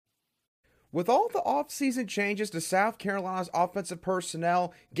With all the offseason changes to South Carolina's offensive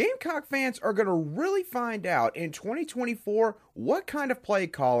personnel, Gamecock fans are going to really find out in 2024 what kind of play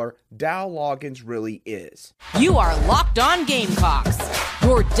caller Dowell Loggains really is. You are Locked On Gamecocks,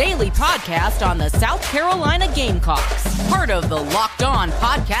 your daily podcast on the South Carolina Gamecocks, part of the Locked On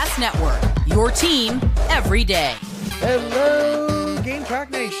Podcast Network, your team every day. Hello,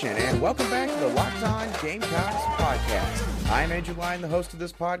 Gamecock Nation, and welcome back to the Locked On Gamecocks podcast. I'm Andrew Lyon, the host of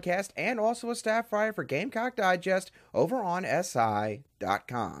this podcast, and also a staff writer for Gamecock Digest over on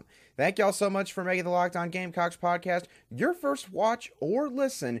SI.com. Thank y'all so much for making the Locked On Gamecocks podcast your first watch or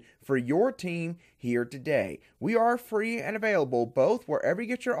listen for your team here today. We are free and available both wherever you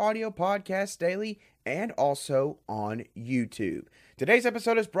get your audio podcasts daily and also on YouTube. Today's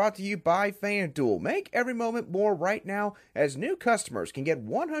episode is brought to you by FanDuel. Make every moment more right now as new customers can get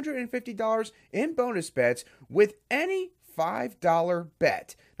 $150 in bonus bets with any $5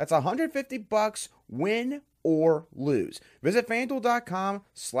 bet. That's $150 win or lose. Visit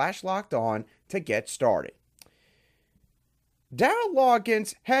FanDuel.com/lockedon to get started. Dowell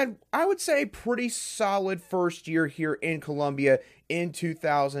Loggains had, I would say, a pretty solid first year here in Columbia in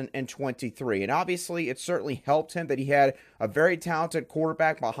 2023. And obviously, it certainly helped him that he had a very talented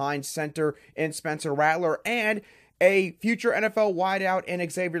quarterback behind center in Spencer Rattler and a future NFL wideout in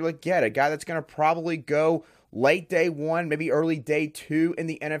Xavier Legette, a guy that's going to probably go late day one, maybe early day two in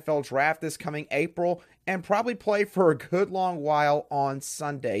the NFL draft this coming April, and probably play for a good long while on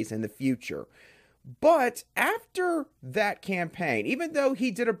Sundays in the future. But after that campaign, even though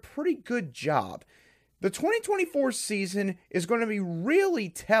he did a pretty good job, the 2024 season is going to be really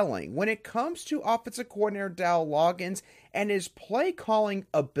telling when it comes to offensive coordinator Dowell Loggains and his play calling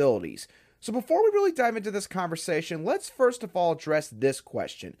abilities. So before we really dive into this conversation, let's first of all address this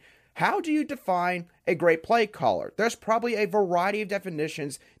question. How do you define a great play caller? There's probably a variety of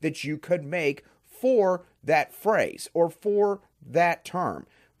definitions that you could make for that phrase or for that term.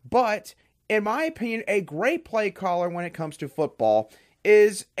 But in my opinion, a great play caller when it comes to football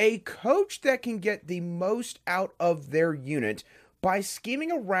is a coach that can get the most out of their unit by scheming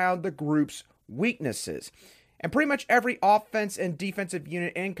around the group's weaknesses. And pretty much every offense and defensive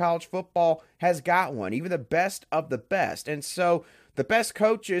unit in college football has got one, even the best of the best. And so the best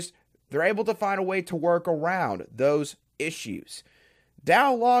coaches, they're able to find a way to work around those issues.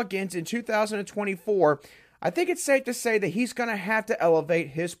 Dowell Loggains in 2024, I think it's safe to say that he's going to have to elevate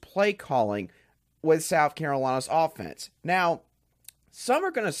his play calling with South Carolina's offense. Now, some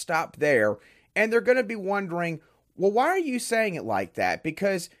are going to stop there, and they're going to be wondering, well, why are you saying it like that?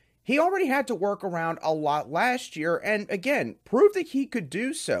 Because he already had to work around a lot last year, and again, proved that he could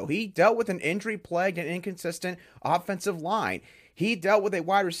do so. He dealt with an injury-plagued and inconsistent offensive line. He dealt with a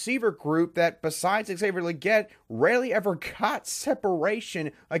wide receiver group that, besides Xavier Legette, rarely ever got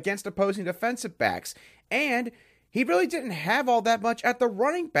separation against opposing defensive backs. And he really didn't have all that much at the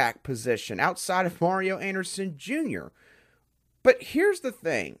running back position outside of Mario Anderson Jr. But here's the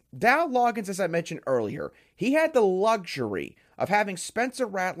thing. Dowell Loggains, as I mentioned earlier, he had the luxury of having Spencer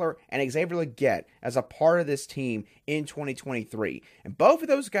Rattler and Xavier Legette as a part of this team in 2023. And both of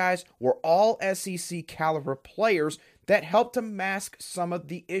those guys were all SEC caliber players that helped to mask some of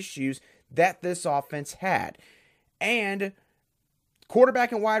the issues that this offense had. And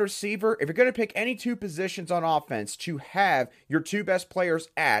quarterback and wide receiver, if you're going to pick any two positions on offense to have your two best players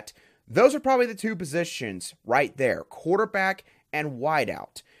at, those are probably the two positions right there, quarterback and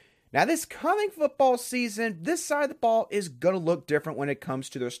wideout. Now, this coming football season, this side of the ball is going to look different when it comes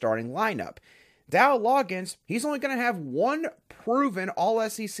to their starting lineup. Dowell Loggains, he's only going to have one proven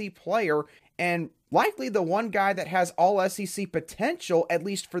All-SEC player, and likely the one guy that has All-SEC potential, at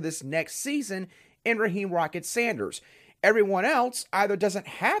least for this next season, in Raheem Rocket Sanders. Everyone else either doesn't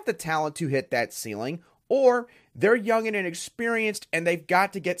have the talent to hit that ceiling, or they're young and inexperienced, and they've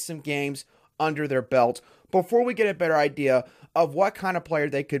got to get some games under their belt before we get a better idea of what kind of player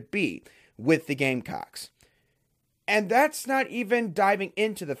they could be with the Gamecocks. And that's not even diving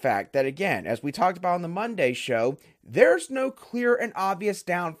into the fact that, again, as we talked about on the Monday show, there's no clear and obvious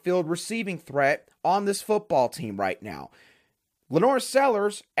downfield receiving threat on this football team right now. Lenore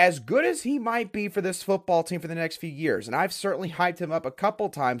Sellers, as good as he might be for this football team for the next few years, and I've certainly hyped him up a couple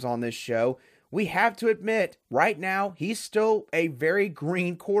times on this show, we have to admit, right now, he's still a very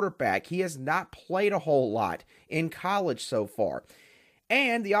green quarterback. He has not played a whole lot in college so far.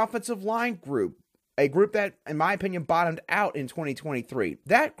 And the offensive line group, a group that, in my opinion, bottomed out in 2023.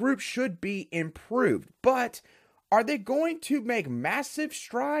 That group should be improved, but are they going to make massive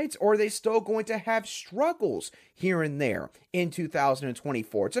strides, or are they still going to have struggles here and there in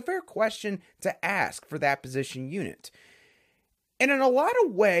 2024? It's a fair question to ask for that position unit. And in a lot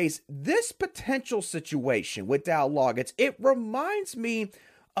of ways, this potential situation with Dowell Loggains, it reminds me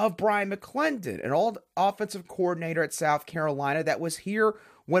of Brian McClendon, an old offensive coordinator at South Carolina that was here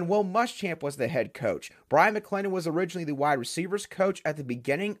when Will Muschamp was the head coach. Brian McClendon was originally the wide receivers coach at the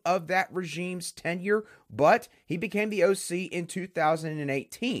beginning of that regime's tenure, but he became the OC in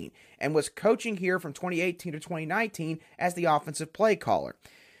 2018 and was coaching here from 2018 to 2019 as the offensive play caller.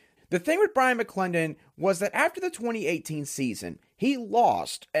 The thing with Brian McClendon was that after the 2018 season, he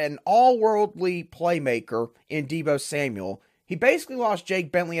lost an all-worldly playmaker in Deebo Samuel. He basically lost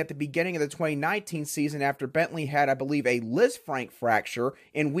Jake Bentley at the beginning of the 2019 season after Bentley had, I believe, a Lisfranc fracture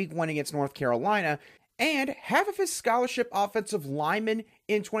in Week 1 against North Carolina, and half of his scholarship offensive linemen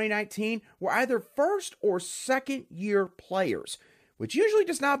in 2019 were either first or second-year players, which usually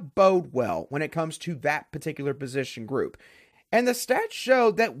does not bode well when it comes to that particular position group. And the stats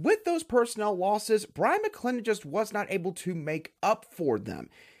showed that with those personnel losses, Brian McClendon just was not able to make up for them.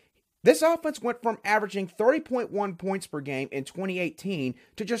 This offense went from averaging 30.1 points per game in 2018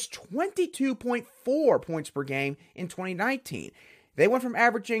 to just 22.4 points per game in 2019. They went from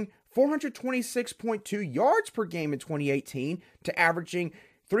averaging 426.2 yards per game in 2018 to averaging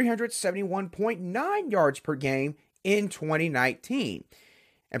 371.9 yards per game in 2019.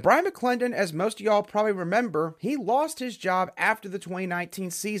 And Brian McClendon, as most of y'all probably remember, he lost his job after the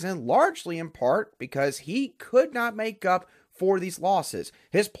 2019 season, largely in part because he could not make up for these losses.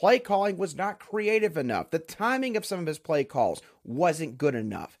 His play calling was not creative enough. The timing of some of his play calls wasn't good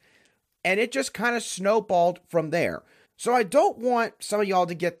enough. And it just kind of snowballed from there. So I don't want some of y'all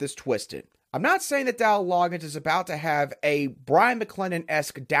to get this twisted. I'm not saying that Dowell Loggains is about to have a Brian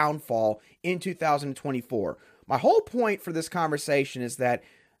McClendon-esque downfall in 2024. My whole point for this conversation is that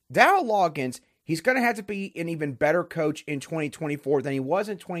Dowell Loggains, he's going to have to be an even better coach in 2024 than he was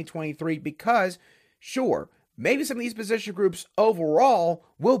in 2023 because, sure, maybe some of these position groups overall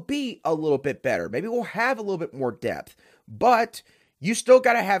will be a little bit better. Maybe we'll have a little bit more depth. But you still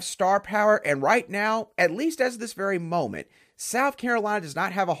got to have star power. And right now, at least as of this very moment, South Carolina does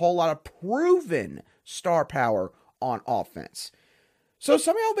not have a whole lot of proven star power on offense. So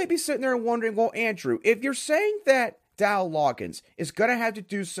some of y'all may be sitting there and wondering, well, Andrew, if you're saying that Dowell Loggains is going to have to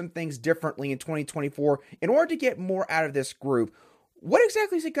do some things differently in 2024 in order to get more out of this group, what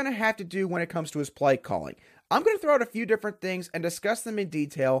exactly is he going to have to do when it comes to his play calling? I'm going to throw out a few different things and discuss them in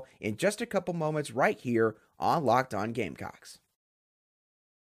detail in just a couple moments right here on Locked On Gamecocks.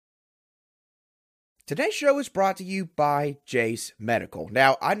 Today's show is brought to you by Jase Medical.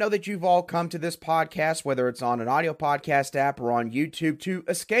 Now, I know that you've all come to this podcast, whether it's on an audio podcast app or on YouTube, to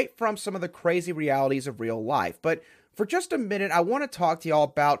escape from some of the crazy realities of real life. But for just a minute, I want to talk to y'all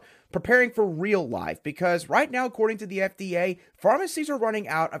about preparing for real life, because right now, according to the FDA, pharmacies are running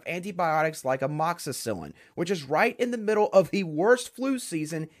out of antibiotics like amoxicillin, which is right in the middle of the worst flu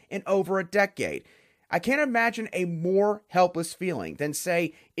season in over a decade. I can't imagine a more helpless feeling than,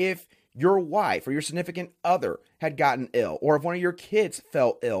 say, if your wife or your significant other had gotten ill, or if one of your kids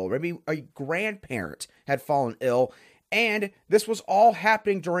fell ill, or maybe a grandparent had fallen ill, and this was all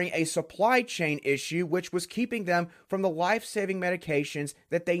happening during a supply chain issue, which was keeping them from the life-saving medications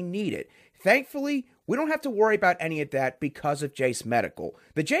that they needed. Thankfully, we don't have to worry about any of that because of Jase Medical.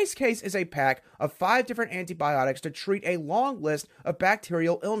 The Jase case is a pack of 5 different antibiotics to treat a long list of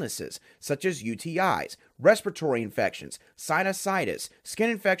bacterial illnesses, such as UTIs, respiratory infections, sinusitis, skin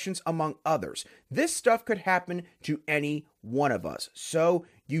infections, among others. This stuff could happen to any one of us, so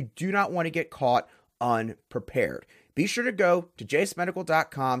you do not want to get caught unprepared. Be sure to go to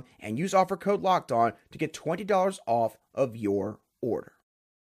jasemedical.com and use offer code LOCKEDON to get $20 off of your order.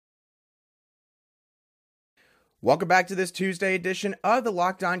 Welcome back to this Tuesday edition of the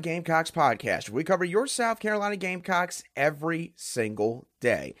Locked On Gamecocks podcast, where we cover your South Carolina Gamecocks every single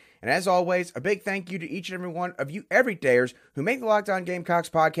day. And as always, a big thank you to each and every one of you everydayers who make the Locked On Gamecocks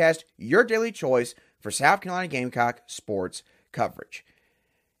podcast your daily choice for South Carolina Gamecock sports coverage.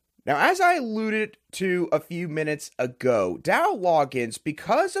 Now, as I alluded to a few minutes ago, Dowell Loggains,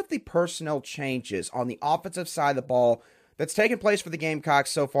 because of the personnel changes on the offensive side of the ball that's taken place for the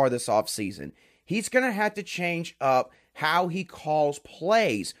Gamecocks so far this offseason, he's going to have to change up how he calls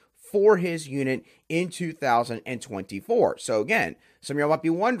plays for his unit in 2024. So again, some of y'all might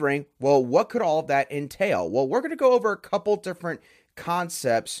be wondering, well, what could all of that entail? Well, we're going to go over a couple different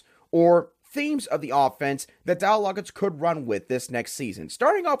concepts or themes of the offense that Dowell Loggains could run with this next season.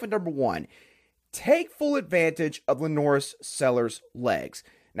 Starting off with number 1, take full advantage of Lenoris Sellers' legs.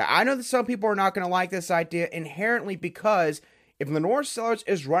 Now, I know that some people are not going to like this idea inherently because If Lenore Sellers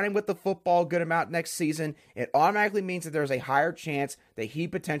is running with the football a good amount next season, it automatically means that there's a higher chance that he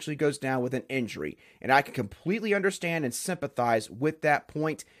potentially goes down with an injury. And I can completely understand and sympathize with that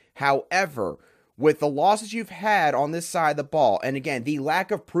point. However, with the losses you've had on this side of the ball, and again, the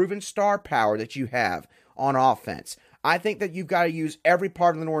lack of proven star power that you have on offense, I think that you've got to use every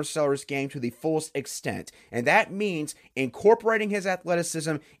part of Lenore Sellers' game to the fullest extent. And that means incorporating his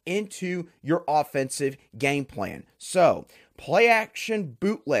athleticism into your offensive game plan. So, play action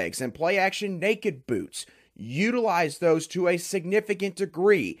bootlegs and play action naked boots. Utilize those to a significant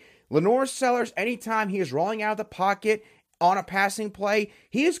degree. Lenore Sellers, anytime he is rolling out of the pocket on a passing play,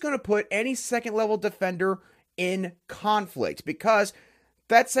 he is going to put any second level defender in conflict, because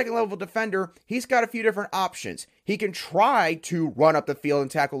that second level defender, he's got a few different options. He can try to run up the field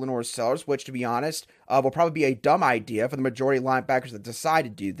and tackle Lenore Sellers, which, to be honest, will probably be a dumb idea for the majority of linebackers that decide to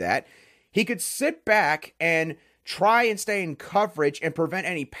do that. He could sit back and try and stay in coverage and prevent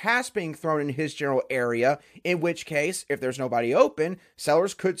any pass being thrown in his general area, in which case, if there's nobody open,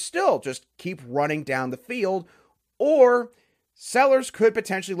 Sellers could still just keep running down the field, or Sellers could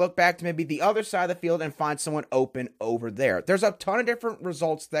potentially look back to maybe the other side of the field and find someone open over there. There's a ton of different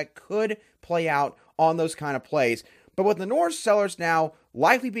results that could play out on those kind of plays. But with Lenore Sellers now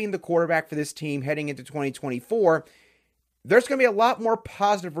likely being the quarterback for this team heading into 2024, there's going to be a lot more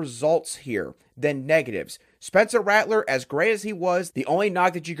positive results here than negatives. Spencer Rattler, as great as he was, the only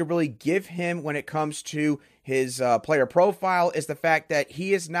knock that you could really give him when it comes to his player profile is the fact that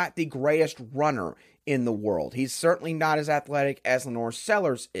he is not the greatest runner in the world. He's certainly not as athletic as Lenore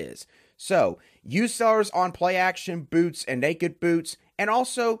Sellers is. So, use Sellers on play action boots and naked boots, and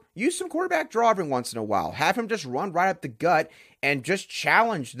also use some quarterback draw every once in a while. Have him just run right up the gut and just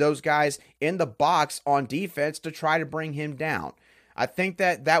challenge those guys in the box on defense to try to bring him down. I think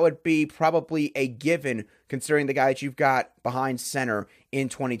that would be probably a given considering the guy that you've got behind center in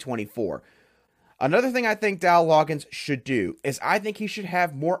 2024. Another thing I think Dowell Loggains should do is I think he should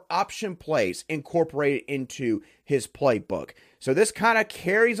have more option plays incorporated into his playbook. So this kind of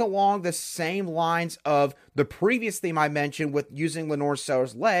carries along the same lines of the previous theme I mentioned with using Lenore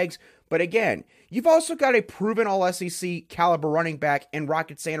Sellers' legs. But again, you've also got a proven All-SEC caliber running back in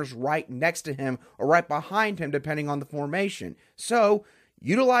Rocket Sanders right next to him or right behind him, depending on the formation. So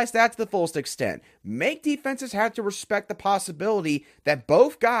utilize that to the fullest extent. Make defenses have to respect the possibility that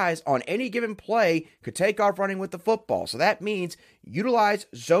both guys on any given play could take off running with the football. So that means utilize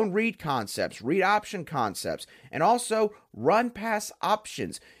zone read concepts, read option concepts, and also run pass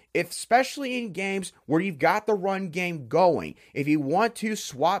options. Especially in games where you've got the run game going. If you want to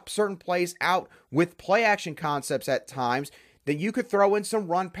swap certain plays out with play action concepts at times, then you could throw in some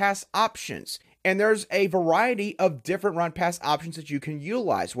run pass options. And there's a variety of different run pass options that you can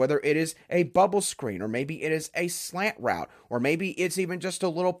utilize, whether it is a bubble screen, or maybe it is a slant route, or maybe it's even just a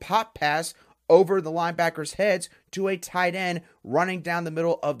little pop pass over the linebackers' heads to a tight end running down the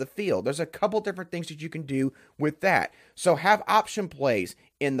middle of the field. There's a couple different things that you can do with that. So have option plays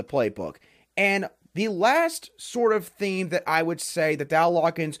in the playbook. And the last sort of theme that I would say that Dowell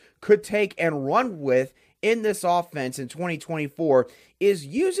Loggains could take and run with in this offense in 2024 is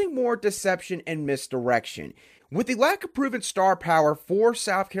using more deception and misdirection. With the lack of proven star power for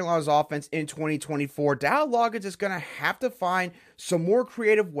South Carolina's offense in 2024, Dowell Loggains is going to have to find some more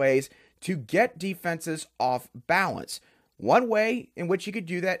creative ways to get defenses off balance. One way in which you could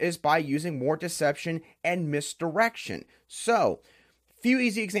do that is by using more deception and misdirection. So, few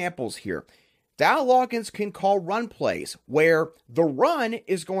easy examples here. Dowell Loggains can call run plays where the run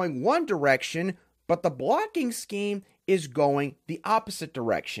is going one direction, but the blocking scheme is going the opposite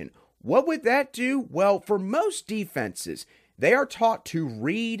direction. What would that do? Well, for most defenses, they are taught to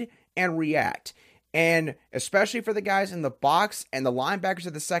read and react. And especially for the guys in the box and the linebackers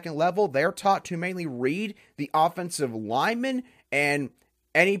at the second level, they're taught to mainly read the offensive linemen and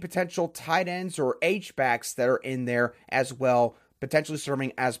any potential tight ends or H-backs that are in there as well, potentially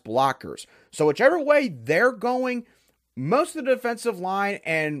serving as blockers. So whichever way they're going, most of the defensive line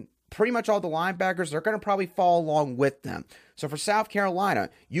and pretty much all the linebackers, they're going to probably follow along with them. So for South Carolina,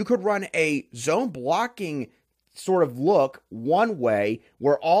 you could run a zone blocking sort of look one way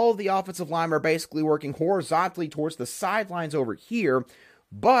where all of the offensive linemen are basically working horizontally towards the sidelines over here,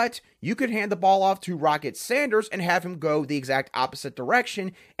 but you could hand the ball off to Rocket Sanders and have him go the exact opposite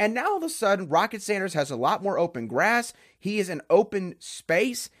direction, and now all of a sudden Rocket Sanders has a lot more open grass, he is in open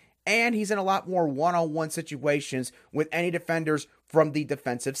space, and he's in a lot more one-on-one situations with any defenders from the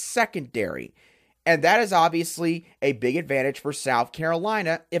defensive secondary. And that is obviously a big advantage for South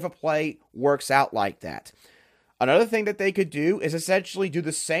Carolina if a play works out like that. Another thing that they could do is essentially do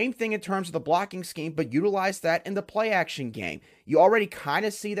the same thing in terms of the blocking scheme, but utilize that in the play action game. You already kind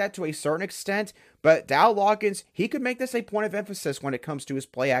of see that to a certain extent, but Dowell Loggains, he could make this a point of emphasis when it comes to his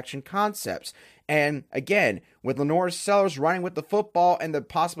play action concepts. And again, with Lenore Sellers running with the football and the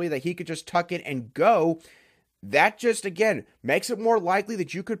possibility that he could just tuck it and go, that just, again, makes it more likely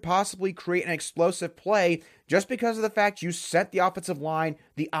that you could possibly create an explosive play just because of the fact you sent the offensive line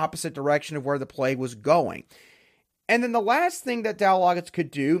the opposite direction of where the play was going. And then the last thing that Dowell Loggains could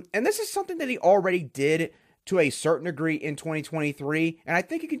do, and this is something that he already did to a certain degree in 2023, and I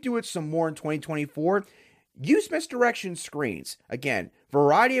think he can do it some more in 2024, use misdirection screens. Again,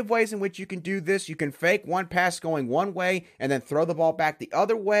 variety of ways in which you can do this. You can fake one pass going one way and then throw the ball back the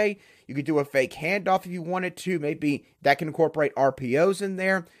other way. You could do a fake handoff if you wanted to. Maybe that can incorporate RPOs in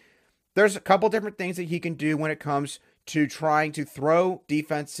there. There's a couple different things that he can do when it comes to trying to throw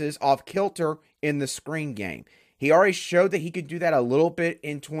defenses off kilter in the screen game. He already showed that he could do that a little bit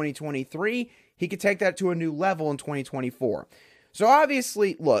in 2023. He could take that to a new level in 2024. So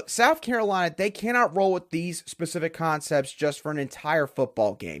obviously, look, South Carolina, they cannot roll with these specific concepts just for an entire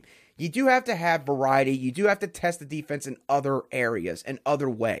football game. You do have to have variety. You do have to test the defense in other areas and other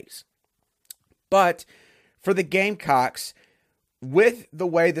ways. But for the Gamecocks, with the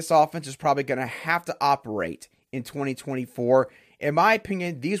way this offense is probably going to have to operate in 2024, in my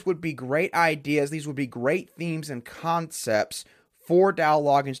opinion, these would be great ideas. These would be great themes and concepts for Dowell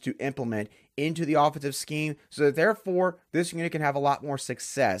Loggains to implement into the offensive scheme so that therefore this unit can have a lot more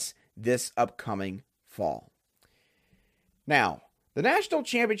success this upcoming fall. Now, the national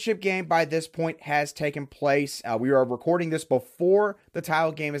championship game by this point has taken place. We are recording this before the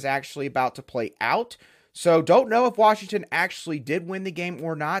title game is actually about to play out. So don't know if Washington actually did win the game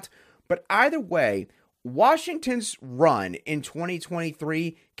or not. But either way, Washington's run in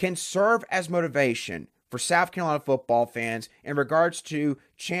 2023 can serve as motivation for South Carolina football fans in regards to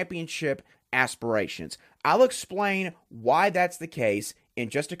championship aspirations. I'll explain why that's the case in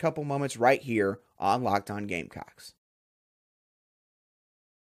just a couple moments right here on Locked On Gamecocks.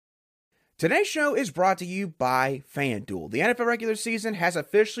 Today's show is brought to you by FanDuel. The NFL regular season has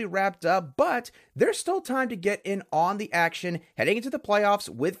officially wrapped up, but there's still time to get in on the action heading into the playoffs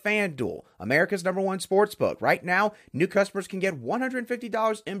with FanDuel, America's #1 sportsbook. Right now, new customers can get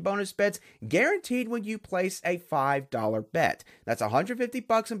 $150 in bonus bets guaranteed when you place a $5 bet. That's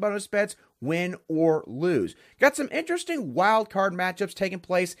 $150 in bonus bets, win or lose. Got some interesting wild card matchups taking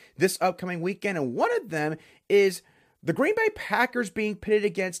place this upcoming weekend, and one of them is the Green Bay Packers being pitted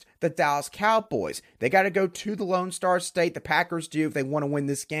against the Dallas Cowboys. They got to go to the Lone Star State. The Packers do if they want to win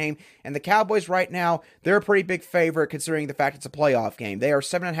this game. And the Cowboys right now, they're a pretty big favorite considering the fact it's a playoff game. They are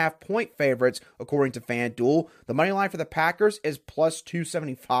 7.5-point favorites according to FanDuel. The money line for the Packers is plus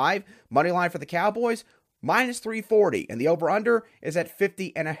 275. Money line for the Cowboys, minus 340, and the over-under is at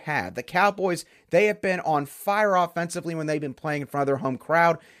 50.5. The Cowboys, they have been on fire offensively when they've been playing in front of their home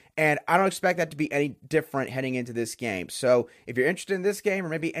crowd, and I don't expect that to be any different heading into this game. So if you're interested in this game or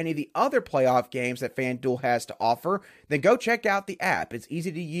maybe any of the other playoff games that FanDuel has to offer, then go check out the app. It's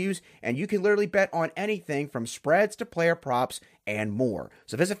easy to use, and you can literally bet on anything from spreads to player props and more.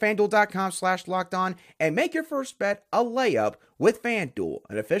 So visit FanDuel.com/lockedon and make your first bet a layup with FanDuel,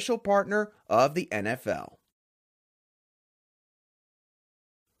 an official partner of the NFL.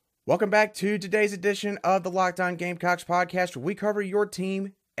 Welcome back to today's edition of the Locked On Gamecocks podcast, where we cover your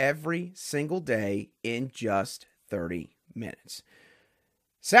team every single day in just 30 minutes.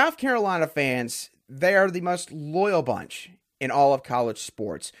 South Carolina fans, they are the most loyal bunch in all of college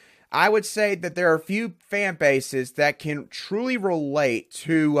sports. I would say that there are a few fan bases that can truly relate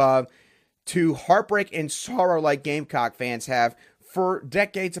to heartbreak and sorrow like Gamecock fans have for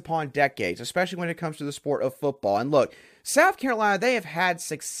decades upon decades, especially when it comes to the sport of football. And look, South Carolina, they have had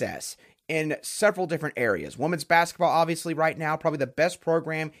success in several different areas. Women's basketball, obviously, right now, probably the best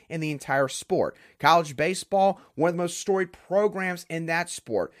program in the entire sport. College baseball, one of the most storied programs in that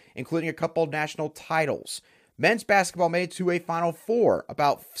sport, including a couple of national titles. Men's basketball made it to a Final Four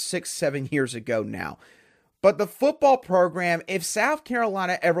about 6-7 years ago now. But the football program, if South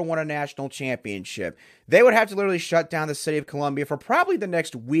Carolina ever won a national championship, they would have to literally shut down the city of Columbia for probably the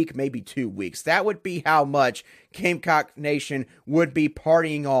next week, maybe 2 weeks. That would be how much Gamecock Nation would be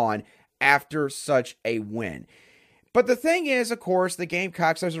partying on after such a win. But the thing is, of course, the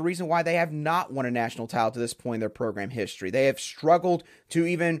Gamecocks, there's a reason why they have not won a national title to this point in their program history. They have struggled to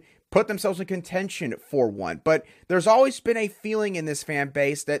even put themselves in contention for one. But there's always been a feeling in this fan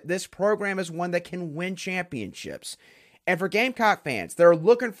base that this program is one that can win championships. And for Gamecock fans, they're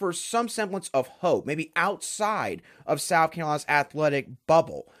looking for some semblance of hope, maybe outside of South Carolina's athletic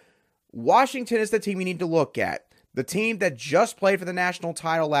bubble. Washington is the team you need to look at. The team that just played for the national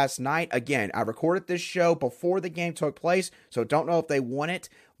title last night, again, I recorded this show before the game took place, so don't know if they won it,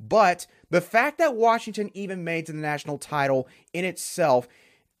 but the fact that Washington even made it to the national title in itself,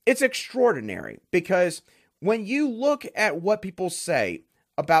 it's extraordinary, because when you look at what people say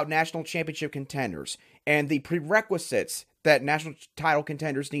about national championship contenders and the prerequisites that national title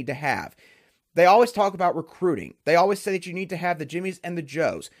contenders need to have, they always talk about recruiting. They always say that you need to have the Jimmies and the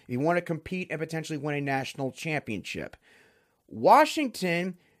Joes if you want to compete and potentially win a national championship.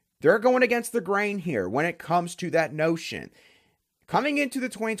 Washington, they're going against the grain here when it comes to that notion. Coming into the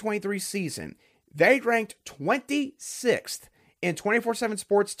 2023 season, they ranked 26th in 24/7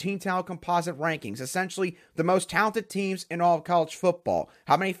 Sports Team Talent Composite Rankings, essentially the most talented teams in all of college football.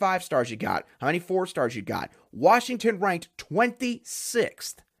 How many 5 stars you got? How many 4 stars you got? Washington ranked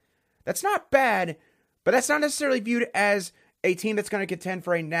 26th. That's not bad, but that's not necessarily viewed as a team that's going to contend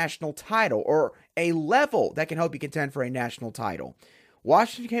for a national title or a level that can help you contend for a national title.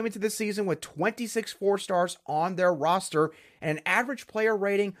 Washington came into this season with 26 4-stars on their roster and an average player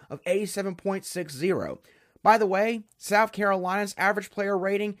rating of 87.60. By the way, South Carolina's average player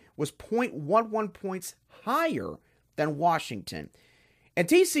rating was 0.11 points higher than Washington. And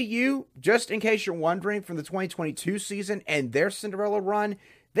TCU, just in case you're wondering, from the 2022 season and their Cinderella run,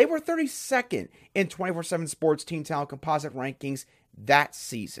 they were 32nd in 24/7 Sports Team Talent Composite Rankings that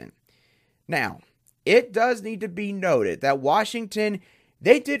season. Now, it does need to be noted that Washington,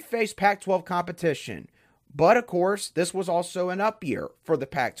 they did face Pac-12 competition. But, of course, this was also an up year for the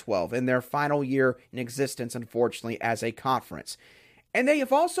Pac-12 in their final year in existence, unfortunately, as a conference. And they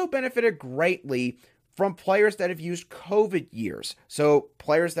have also benefited greatly from players that have used COVID years. So,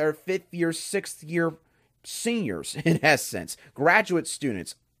 players that are 5th year, 6th year seniors, in essence, graduate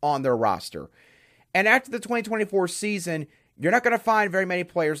students on their roster. And after the 2024 season, you're not going to find very many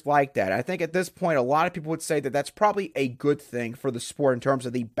players like that. I think at this point, a lot of people would say that that's probably a good thing for the sport in terms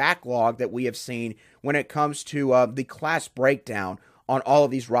of the backlog that we have seen when it comes to the class breakdown on all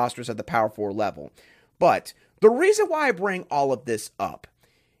of these rosters at the Power 4 level. But the reason why I bring all of this up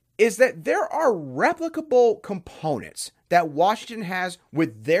is that there are replicable components that Washington has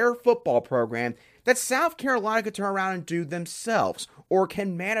with their football program that South Carolina could turn around and do themselves or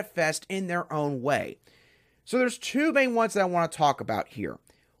can manifest in their own way. So there's 2 main ones that I want to talk about here.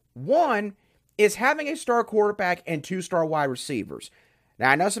 One is having a star quarterback and 2-star wide receivers.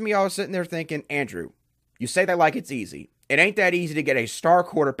 Now, I know some of y'all are sitting there thinking, Andrew, you say that like it's easy. It ain't that easy to get a star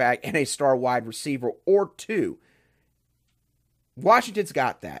quarterback and a star wide receiver or 2. Washington's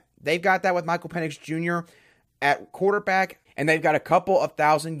got that. They've got that with Michael Penix Jr. at quarterback, and they've got a couple of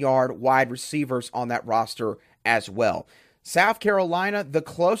 1,000-yard wide receivers on that roster as well. South Carolina, the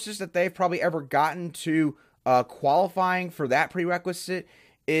closest that they've probably ever gotten to qualifying for that prerequisite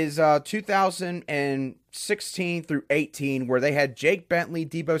is 2016 through 18, where they had Jake Bentley,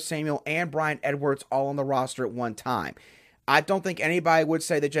 Deebo Samuel, and Brian Edwards all on the roster at one time. I don't think anybody would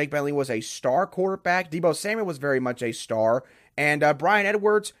say that Jake Bentley was a star quarterback. Deebo Samuel was very much a star. And Brian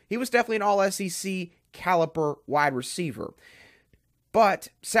Edwards, he was definitely an all-SEC caliber wide receiver. But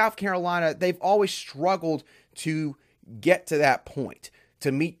South Carolina, they've always struggled to get to that point,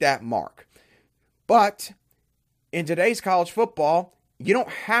 to meet that mark. But in today's college football, you don't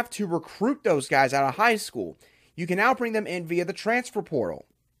have to recruit those guys out of high school. You can now bring them in via the transfer portal.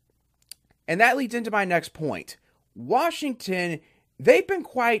 And that leads into my next point. Washington, they've been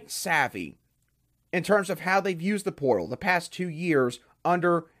quite savvy in terms of how they've used the portal the past 2 years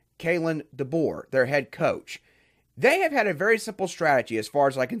under Kalen DeBoer, their head coach. They have had a very simple strategy as far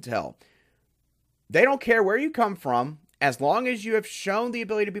as I can tell. They don't care where you come from, as long as you have shown the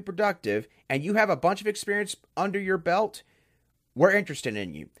ability to be productive and you have a bunch of experience under your belt, we're interested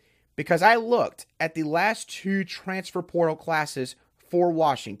in you. Because I looked at the last 2 transfer portal classes for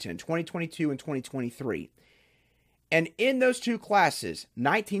Washington, 2022 and 2023. And in those 2 classes,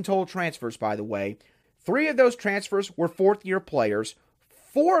 19 total transfers, by the way, 3 of those transfers were 4th-year players,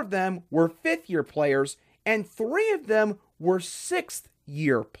 4 of them were 5th-year players, and 3 of them were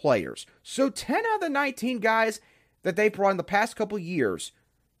 6th-year players. So 10 out of the 19 guys that they brought in the past couple years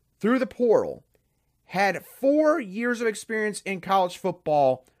through the portal had 4 years of experience in college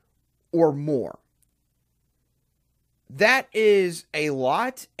football or more. That is a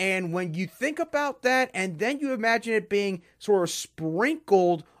lot, and when you think about that, and then you imagine it being sort of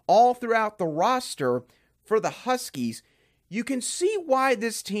sprinkled all throughout the roster for the Huskies, you can see why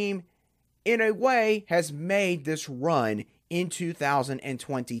this team, in a way, has made this run in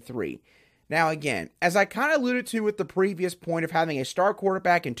 2023. Now again, as I kind of alluded to with the previous point of having a star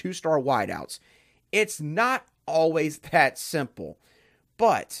quarterback and 2-star wideouts, it's not always that simple.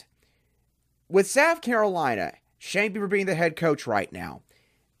 But with South Carolina Shane Beamer being the head coach right now,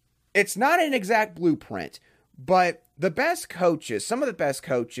 it's not an exact blueprint, but the best coaches, some of the best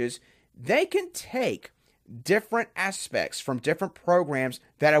coaches, they can take different aspects from different programs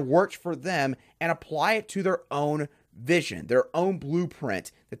that have worked for them and apply it to their own vision, their own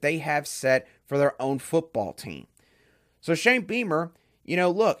blueprint that they have set for their own football team. So Shane Beamer,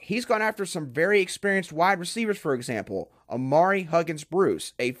 look, he's gone after some very experienced wide receivers, for example, Amari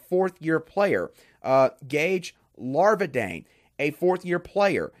Huggins-Bruce, a fourth-year player, Gage Larvadane, a fourth-year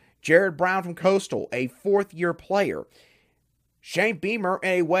player, Jared Brown from Coastal, a fourth-year player. Shane Beamer, in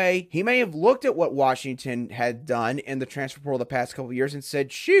a way, he may have looked at what Washington had done in the transfer portal the past couple of years and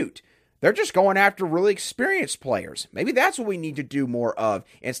said, shoot, they're just going after really experienced players. Maybe that's what we need to do more of,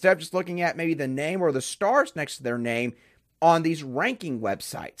 instead of just looking at maybe the name or the stars next to their name on these ranking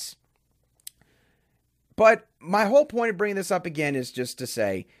websites. But my whole point of bringing this up again is just to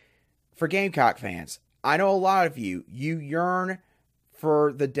say, for Gamecock fans, I know a lot of you yearn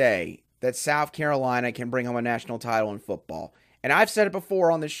for the day that South Carolina can bring home a national title in football. And I've said it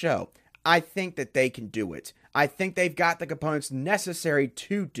before on this show. I think that they can do it. I think they've got the components necessary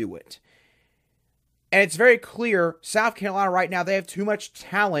to do it. And it's very clear, South Carolina right now, they have too much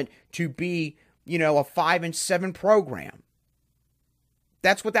talent to be, a 5-7 program.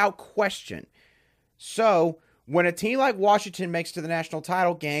 That's without question. So, when a team like Washington makes it to the national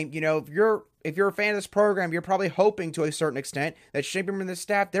title game, if you're a fan of this program, you're probably hoping to a certain extent that Shane Beamer and the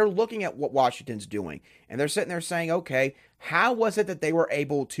staff, they're looking at what Washington's doing. And they're sitting there saying, okay, how was it that they were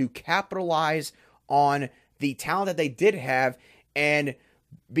able to capitalize on the talent that they did have and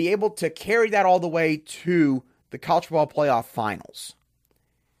be able to carry that all the way to the college football playoff finals?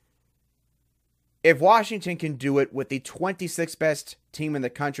 If Washington can do it with the 26th best team in the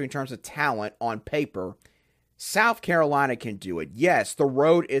country in terms of talent on paper, South Carolina can do it. Yes, the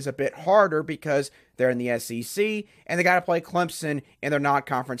road is a bit harder because they're in the SEC and they got to play Clemson in their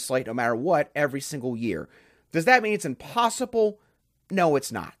non-conference slate no matter what every single year. Does that mean it's impossible? No,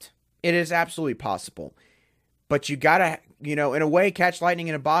 it's not. It is absolutely possible. But you got to, in a way, catch lightning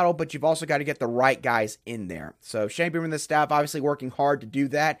in a bottle, but you've also got to get the right guys in there. So Shane Beamer and the staff obviously working hard to do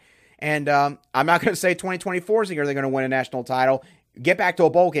that. And I'm not going to say 2024 is the year they're going to win a national title. Get back to a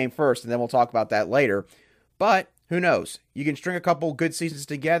bowl game first, and then we'll talk about that later. But who knows? You can string a couple good seasons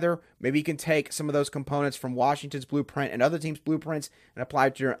together. Maybe you can take some of those components from Washington's blueprint and other teams' blueprints and apply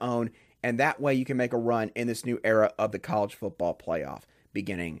it to your own. And that way you can make a run in this new era of the college football playoff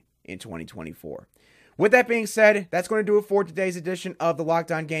beginning in 2024. With that being said, that's going to do it for today's edition of the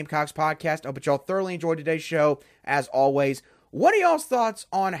Locked On Gamecocks podcast. I hope y'all thoroughly enjoyed today's show. As always, what are y'all's thoughts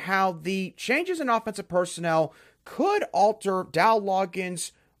on how the changes in offensive personnel could alter Dowell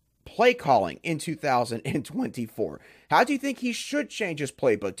Loggains' play calling in 2024? How do you think he should change his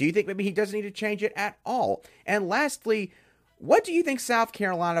playbook? Do you think maybe he doesn't need to change it at all? And lastly, what do you think South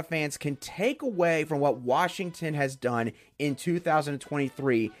Carolina fans can take away from what Washington has done in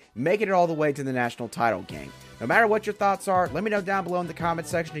 2023, making it all the way to the national title game? No matter what your thoughts are, let me know down below in the comment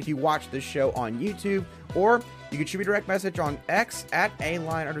section if you watch this show on YouTube, or you can shoot me a direct message on X at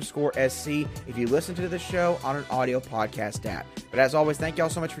 @A_SC if you listen to the show on an audio podcast app. But as always, thank y'all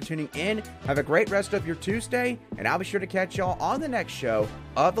so much for tuning in. Have a great rest of your Tuesday, and I'll be sure to catch y'all on the next show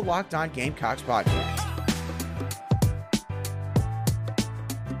of the Locked On Gamecocks podcast.